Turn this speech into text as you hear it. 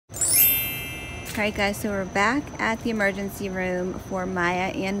Alright guys, so we're back at the emergency room for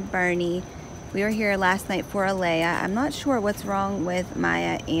Maya and Bernie. We were here last night for Alea. I'm not sure what's wrong with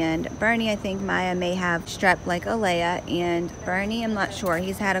Maya and Bernie. I think Maya may have strep like Alea, and Bernie, I'm not sure.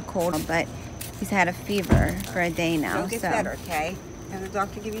 He's had a cold, but he's had a fever for a day now. It'll get better, okay? Have the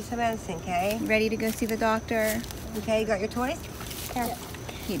doctor give you some medicine, okay? Ready to go see the doctor? Okay, you got your toys? Yeah.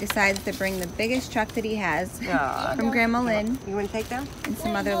 He decides to bring the biggest truck that he has from Grandma Lynn. You want to take them? And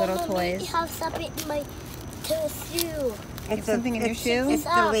some other little toys. I have something in my shoe. It's something in your shoe? It's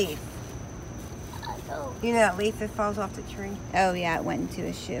the leaf. You know that leaf that falls off the tree? Oh yeah, it went into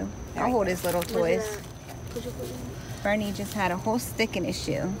his shoe. I'll hold his little toys. Bernie just had a whole stick in his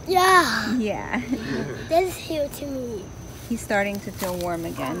shoe. Yeah. Yeah. That's here to me. He's starting to feel warm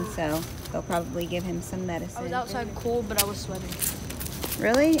again, so they'll probably give him some medicine. I was outside cold, but I was sweating.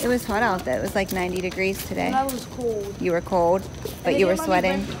 Really? It was hot out though. It was like 90 degrees today. And I was cold. You were cold, but you were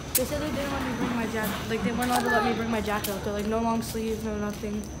sweating. They said they didn't let me bring my jacket. Like, they weren't allowed to let me bring my jacket out. They're like, no long sleeves, no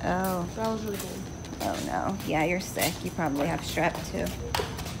nothing. Oh. So I was really cold. Oh no. Yeah, you're sick. You probably have strep too.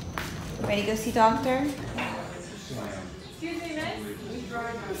 Ready to go see doctor? Excuse me, miss?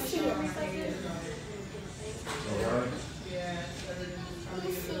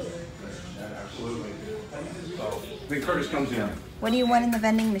 Absolutely. Then Curtis comes in. What do you want in the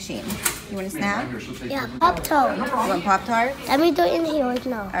vending machine? You want a snack? Yeah, Pop-Tart. You want Pop-Tart? Let me do it in here right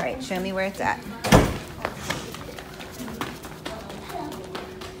now. Alright, show me where it's at.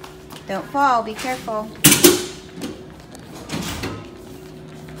 Don't fall, be careful.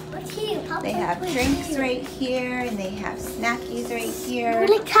 What's here? Pop-Tart. They have drinks right here, and they have snackies right here.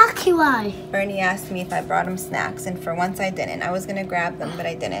 Really cocky one. Bernie asked me if I brought him snacks, and for once I didn't. I was gonna grab them, but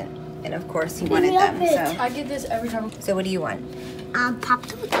I didn't. And of course he wanted them, so. I get this every time. So what do you want?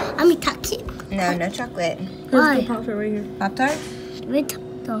 Pop-Tart. I mean, chocolate. No, no chocolate. Why? There's the Pop-Tart right here. Pop-Tart? With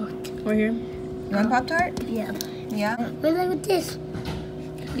Pop-Tart. Right here. You want Pop-Tart? Yeah. Yeah? What like this?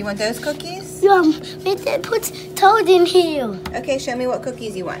 You want those cookies? Yeah, they put toad in here. Okay, show me what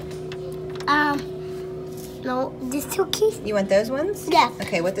cookies you want. No, these cookies? You want those ones? Yeah.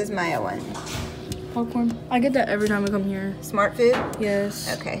 Okay, what does Maya want? Popcorn. I get that every time I come here. Smart food? Yes.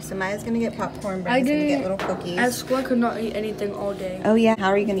 Okay, so Maya's gonna get popcorn, Bernie's gonna get little cookies. At school, I could not eat anything all day. Oh yeah, how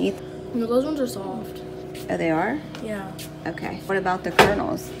are you gonna eat? No, those ones are soft. Oh, they are? Yeah. Okay. What about the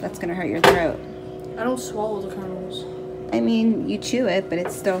kernels? That's gonna hurt your throat. I don't swallow the kernels. I mean, you chew it, but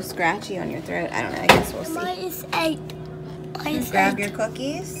it's still scratcy on your throat. I don't know, I guess we'll Mine see. is 8. Mine is Grab 8. your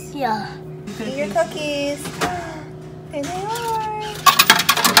cookies. Yeah. Eat your cookies. There they are.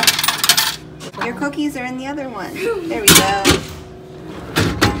 Your cookies are in the other one. There we go.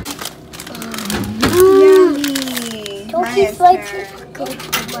 Yummy. Cookies Maya's like turn. to go to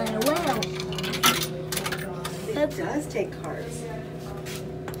my well. It does take cards.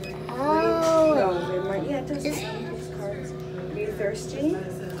 Oh. Yeah, it does take cards. Are you thirsty?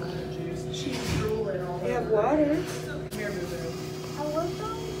 You have water.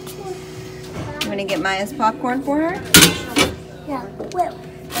 You want to get Maya's popcorn for her? Yeah. Well,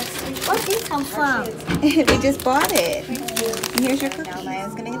 where's this come from? We just bought it. And here's your cookie. Now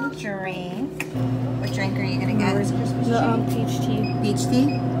Maya's gonna get a drink. What drink are you gonna get? The peach tea. Peach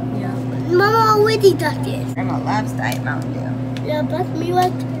tea? Yeah. Mama already got this. Grandma loves Diet Mountain Dew. Yeah, but me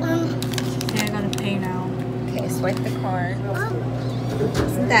what? Yeah, I gotta pay now. Okay, swipe the card.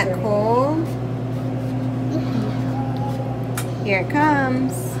 Isn't that cool? Here it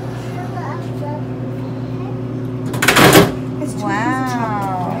comes.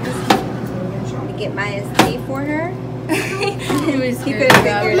 Wow. Want to get Maya's tea for her? You could have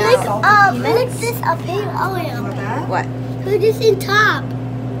figured it out. Make this up here. Oh yeah. What? Put this in top.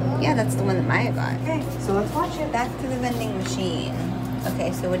 Yeah, that's the one that Maya got. Okay, so let's watch it. Back to the vending machine.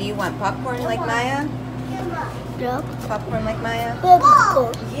 Okay, so what do you want? Popcorn like Maya? Yep. Popcorn like Maya?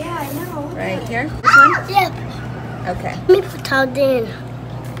 Popcorn. Yeah, I know. Right here? This one? Yep. Okay. Me put out in.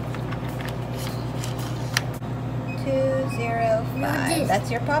 205. That's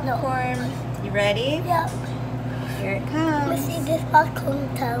your popcorn. You ready? Yep. Here it Let me comes. see this popcorn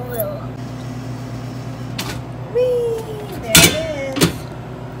towel. Whee! There it is.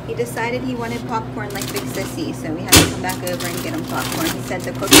 He decided he wanted popcorn like Big Sissy, so we had to come back over and get him popcorn. He said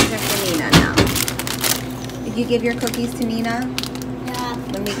the cookies are for Nina now. Did you give your cookies to Nina? Yeah.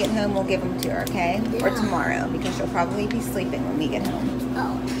 When we get home, we'll give them to her, okay? Or Yeah. tomorrow, because she'll probably be sleeping when we get home.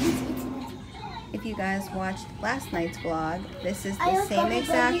 Oh. If you guys watched last night's vlog, this is I the was same talking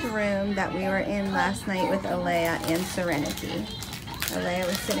exact about room that we were in last night with Alea and Serenity. Alea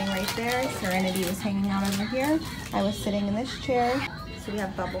was sitting right there. Serenity was hanging out over here. I was sitting in this chair. So we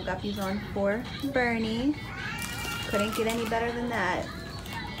have bubble guppies on for Bernie. Couldn't get any better than that.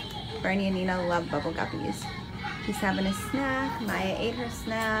 Bernie and Nina love Bubble Guppies. He's having a snack. Maya ate her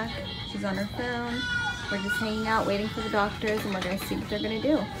snack. She's on her phone. We're just hanging out waiting for the doctors and we're gonna see what they're gonna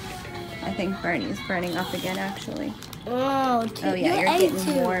do. I think Bernie's burning up again actually. Oh, Oh yeah, you're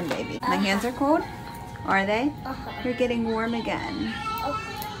getting warm, baby. My hands are cold? Are they? You're getting warm again.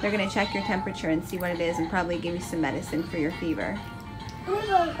 They're gonna check your temperature and see what it is and probably give you some medicine for your fever.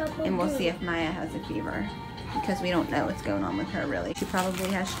 And we'll see if Maya has a fever because we don't know what's going on with her really. She probably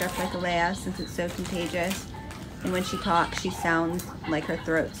has strep like Alea since it's so contagious. And when she talks, she sounds like her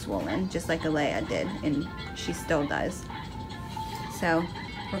throat's swollen, just like Alea did, and she still does. So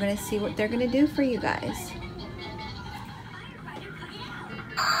we're gonna see what they're gonna do for you guys.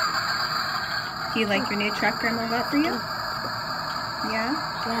 Do you like your new truck Grandma got for you? Yeah?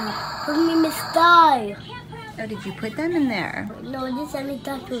 Yeah. Put me in the sky. Oh, did you put them in there? No, this is a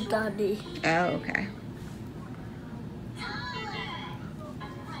tattoo, Daddy. Oh, okay.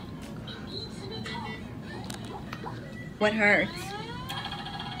 What hurts?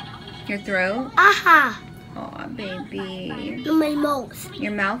 Your throat? Aha! Aw, baby. No, my mouth.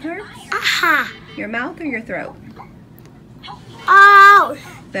 Your mouth hurts? Aha! Your mouth or your throat? Ow!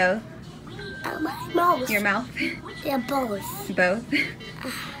 Both? My mouth. Your mouth? Yeah, both. Both?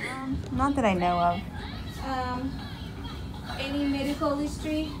 Not that I know of. Any medical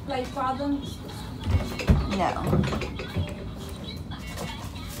history, like problems? No.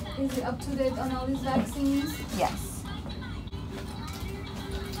 Is it up to date on all these vaccines? Yes.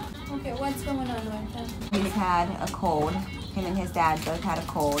 Okay, what's going on right now? He's had a cold. Him and his dad both had a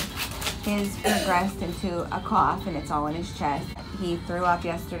cold. His progressed into a cough and it's all in his chest. He threw up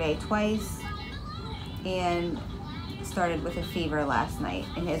yesterday twice and started with a fever last night.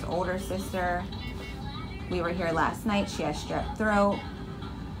 And his older sister, we were here last night, she has strep throat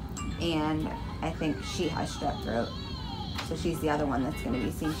and I think she has strep throat. So she's the other one that's going to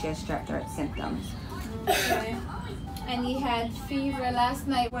be seen. She has strep throat symptoms. Okay. And he had fever last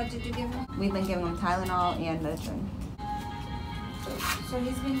night. What did you give him? We've been giving him Tylenol and Motrin. So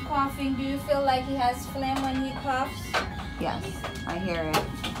he's been coughing. Do you feel like he has phlegm when he coughs? Yes, I hear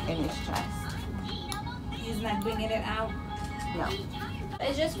it in his chest. He's not bringing it out. No.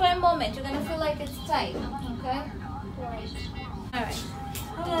 It's just for a moment. You're gonna feel like it's tight. Okay. All right.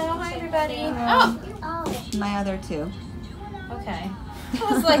 Hello, hi everybody. Oh. My other two. Okay.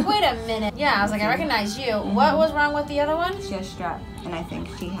 I was like, wait a minute. Yeah, I was like, I recognize you. What was wrong with the other one? She has strep, and I think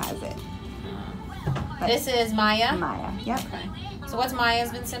she has it. But This is Maya. Maya. Yep. Okay. So what's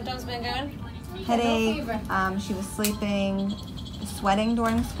Maya's symptoms been going? Headache. She was sleeping, sweating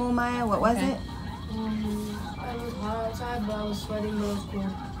during school. Maya, what was Okay. it? I was hot outside, but I was sweating, but it was cool.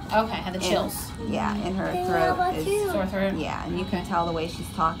 Okay, had the chills. Yeah, and her Hey, what throat about is. you? Sore throat. Yeah, and you can tell the way she's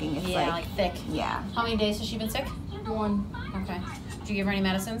talking. It's Yeah, like, like thick. yeah. How many days has she been sick? One. Okay. Did you give her any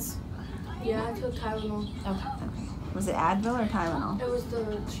medicines? Yeah, I took Tylenol. Okay. Okay. Was it Advil or Tylenol? It was the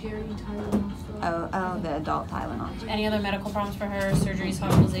cherry Tylenol stuff. Oh, the adult Tylenol. Any other medical problems for her? Surgeries,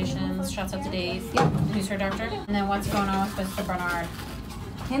 hospitalizations, shots up to date? Yep. Who's her doctor? And then what's going on with Mr. Bernard?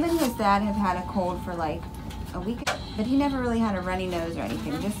 Him and his dad have had a cold for like a week, but he never really had a runny nose or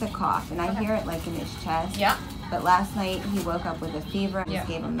anything, just a cough. And I hear it like in his chest. Yeah. But last night he woke up with a fever. Yeah. Just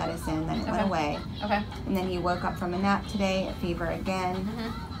gave him medicine, then it went Okay. away. Okay. And then he woke up from a nap today, a fever again.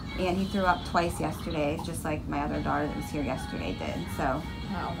 Mm-hmm. And he threw up twice yesterday, just like my other daughter that was here yesterday did. So,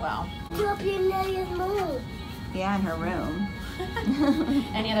 Oh, well. You up here near your move. yeah, in her room.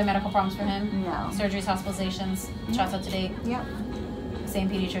 Any other medical problems for him? No. Surgeries, hospitalizations, shots up to date? Yep. Same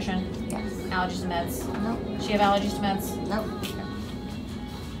pediatrician? Yes. Allergies to meds? Nope. She have allergies to meds? Nope.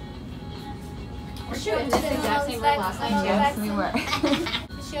 Were She up to date on all these vaccines? Yes, we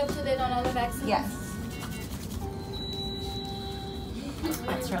were. Is she up to date on all the vaccines? Yes.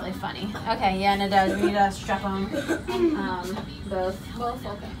 That's really funny. Okay, yeah, and it does. We need to strap them. Both. Both.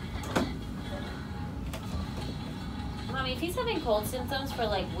 Okay. Mommy, if he's having cold symptoms for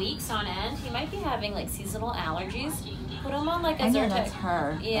like weeks on end, he might be having like seasonal allergies. Put him on like a I know Zyrtec. that's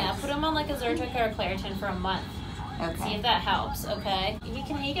her. Yeah, put him on like a Zyrtec or a Claritin for a month. See Okay. if that helps. Okay. He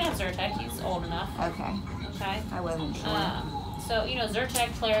can have Zyrtec. He's old enough. Okay. Okay. I wasn't sure. So Zyrtec,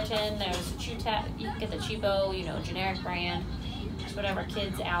 Claritin. There's Chew-Tap. You can get the cheapo, generic brand. Just whatever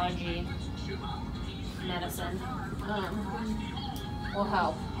kids' allergy medicine will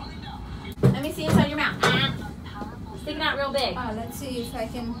help. Let me see inside your mouth. Sticking out real big. Let's see if I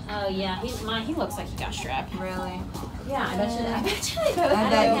can. Oh yeah, he looks like he got strep. Really? Yeah, I bet you they both I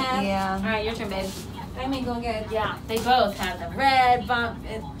have bet, it. All yeah. right, your turn, babe. Let me go get. Yeah, they both have the red bump.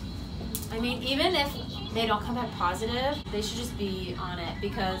 I mean, even if they don't come back positive, they should just be on it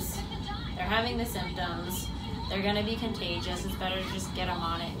because they're having the symptoms. They're gonna be contagious. It's better to just get them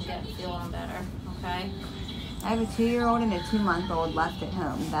on it and get feeling better, okay? I have a 2-year-old and a 2-month-old left at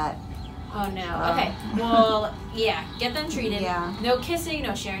home that Oh no. Okay. Well, yeah. Get them treated. Yeah. No kissing.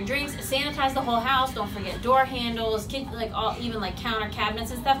 No sharing drinks. Sanitize the whole house. Don't forget door handles. Like all, even like counter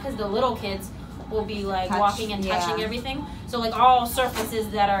cabinets and stuff, because the little kids will be like walking and touching everything. So like all surfaces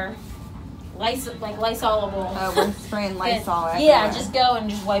that are Lysolable. We're spraying Lysol everywhere. Yeah, just go and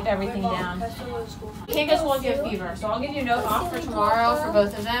just wipe everything down. You can't go to school if you have fever, so I'll give you a note off for tomorrow for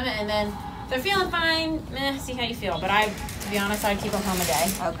both of them, and then if they're feeling fine, see how you feel. But to be honest, I'd keep them home a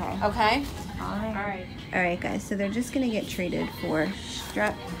day. Okay. Okay? Alright. Alright guys, so they're just going to get treated for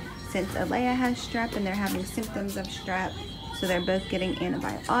strep since Alea has strep and they're having symptoms of strep. So they're both getting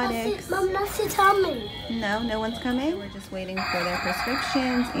antibiotics. Mom, that's your tummy. No, no one's coming. We're just waiting for their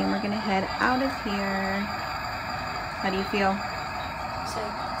prescriptions and we're going to head out of here. How do you feel?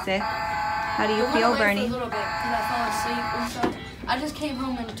 Sick? How do you feel, Bernie? A little bit because I fell asleep and stuff. I just came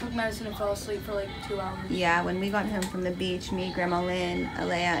home and took medicine and fell asleep for like 2 hours. Yeah, when we got home from the beach, me, Grandma Lynn,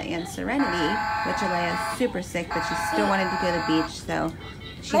 Alea, and Serenity, which Alea's super sick, but she still wanted to go to the beach, so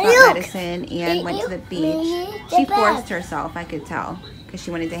she got medicine and went to the beach. She forced herself, I could tell, because she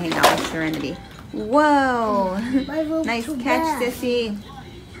wanted to hang out with Serenity. Whoa! Nice catch, Sissy.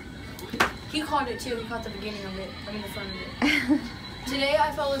 He caught it too. He caught the beginning of it. I mean the front of it. Today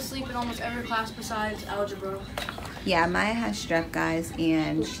I fell asleep in almost every class besides algebra. Yeah, Maya has strep, guys,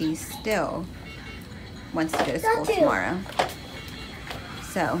 and she still wants to go to school tomorrow.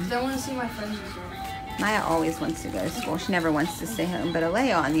 So, I want to see my friends as well. Maya always wants to go to school. She never wants to stay home. But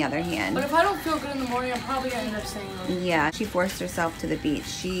Alea, on the other hand, But if I don't feel good in the morning, I'm probably going to end up staying home. yeah, she forced herself to the beach.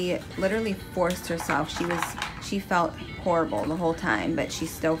 She literally forced herself. She felt horrible the whole time, but she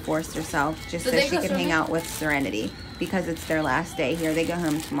still forced herself just so she could hang out with Serenity because it's their last day here. They go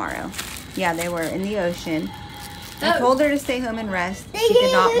home tomorrow. Yeah, they were in the ocean. I told her to stay home and rest. She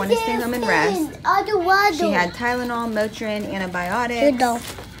did not want to stay home and rest. She had Tylenol, Motrin, antibiotics,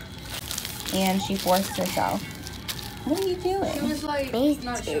 and she forced herself. What are you doing? She was like,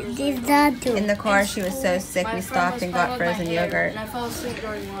 not sure. In the car, she was so sick. We stopped and got frozen yogurt. And I fell asleep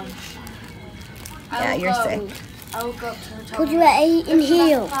during lunch. Yeah, you're sick. I woke up to her Put your eight in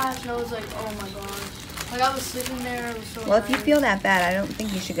here. And I was like, oh my gosh. Like I was sleeping there. It was so Well, if you feel that bad, I don't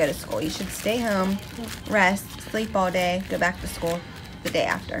think you should go to school. You should stay home, rest, sleep all day, go back to school the day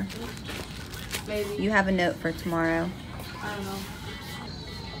after. Maybe. You have a note for tomorrow. I don't know.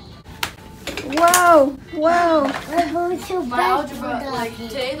 Whoa! Whoa! My algebra, like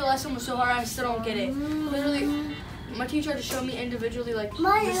today the lesson was so hard I still don't get it. Literally, my teacher had to show me individually like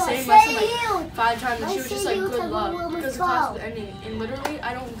the same lesson like 5 times and she was just like, good luck, because the class was ending. And literally,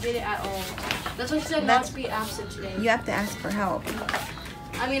 I don't get it at all. That's why she said not to be absent today. You have to ask for help.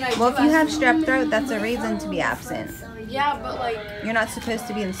 I mean, Well, if you have strep throat, that's a reason to be absent. Yeah, but like... You're not supposed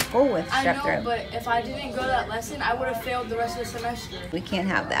to be in school with strep throat. I know, but if I didn't go to that lesson, I would have failed the rest of the semester. We can't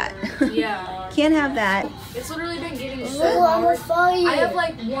have that. Yeah. Can't have that. It's literally been getting so hard. I have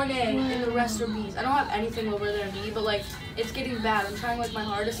like 1A and the rest are B's. I don't have anything lower than a B, but like it's getting bad. I'm trying like my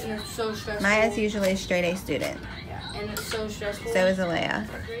hardest and it's so stressful. Maya's usually a straight A student. Yeah, and it's so stressful. So is Alea.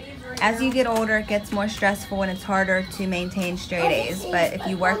 As you get older, it gets more stressful and it's harder to maintain straight A's. But if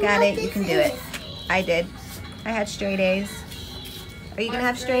you work at it, you can do it. I did. I had straight A's. Are you going to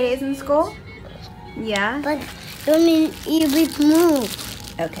have straight A's in school? Yeah? But don't even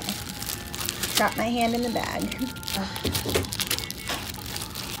move. Okay. Got my hand in the bag.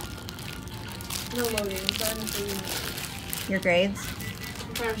 No loading. I'm trying to show you. Your grades?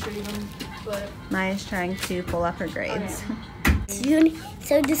 I'm trying to show you them, but... Maya's trying to pull up her grades.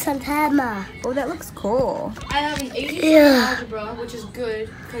 So do some hammer. Oh, that looks cool. I have an 83 in algebra, which is good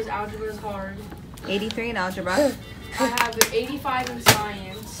because algebra is hard. 83 in algebra. I have an 85 in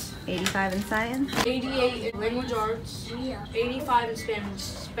science. 85 in science. 88 in language arts. 85 in Spanish.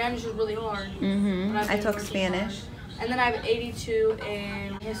 Spanish is really hard. Mm-hmm. But I took working Spanish. hard. And then I have 82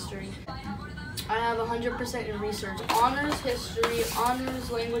 in history. I have 100% in research. Honors history, honors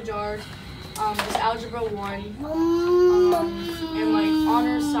language arts, just algebra 1, and like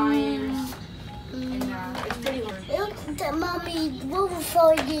honors science. And it's pretty hard. Mommy, move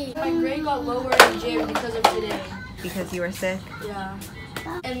for you. My grade got lower in gym because of today. Because you were sick? Yeah.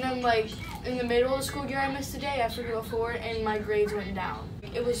 And then like in the middle of the school year I missed a day after go forward and my grades went down.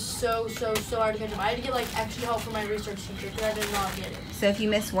 It was so hard to catch up. I had to get like extra help from my research teacher because I did not get it. So if you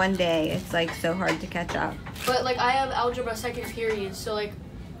miss one day, it's like so hard to catch up. But like I have algebra second period, so like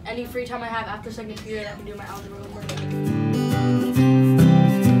any free time I have after second period I can do my algebra homework.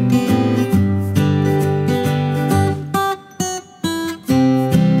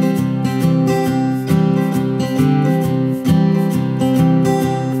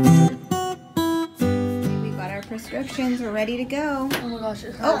 prescriptions. We're ready to go. Oh my gosh,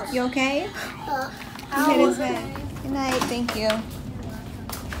 it Oh, hurts. you okay? He hit his head. Good night. Thank you.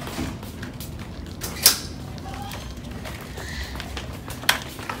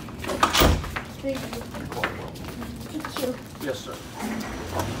 Thank you. Yes, sir.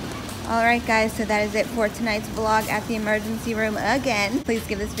 Alright guys, so that is it for tonight's vlog at the emergency room again. Please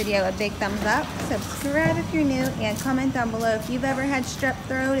give this video a big thumbs up, subscribe if you're new, and comment down below if you've ever had strep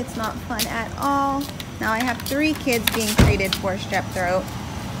throat. It's not fun at all. Now I have 3 kids being treated for strep throat.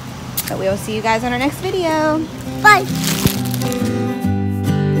 But we will see you guys on our next video. Bye.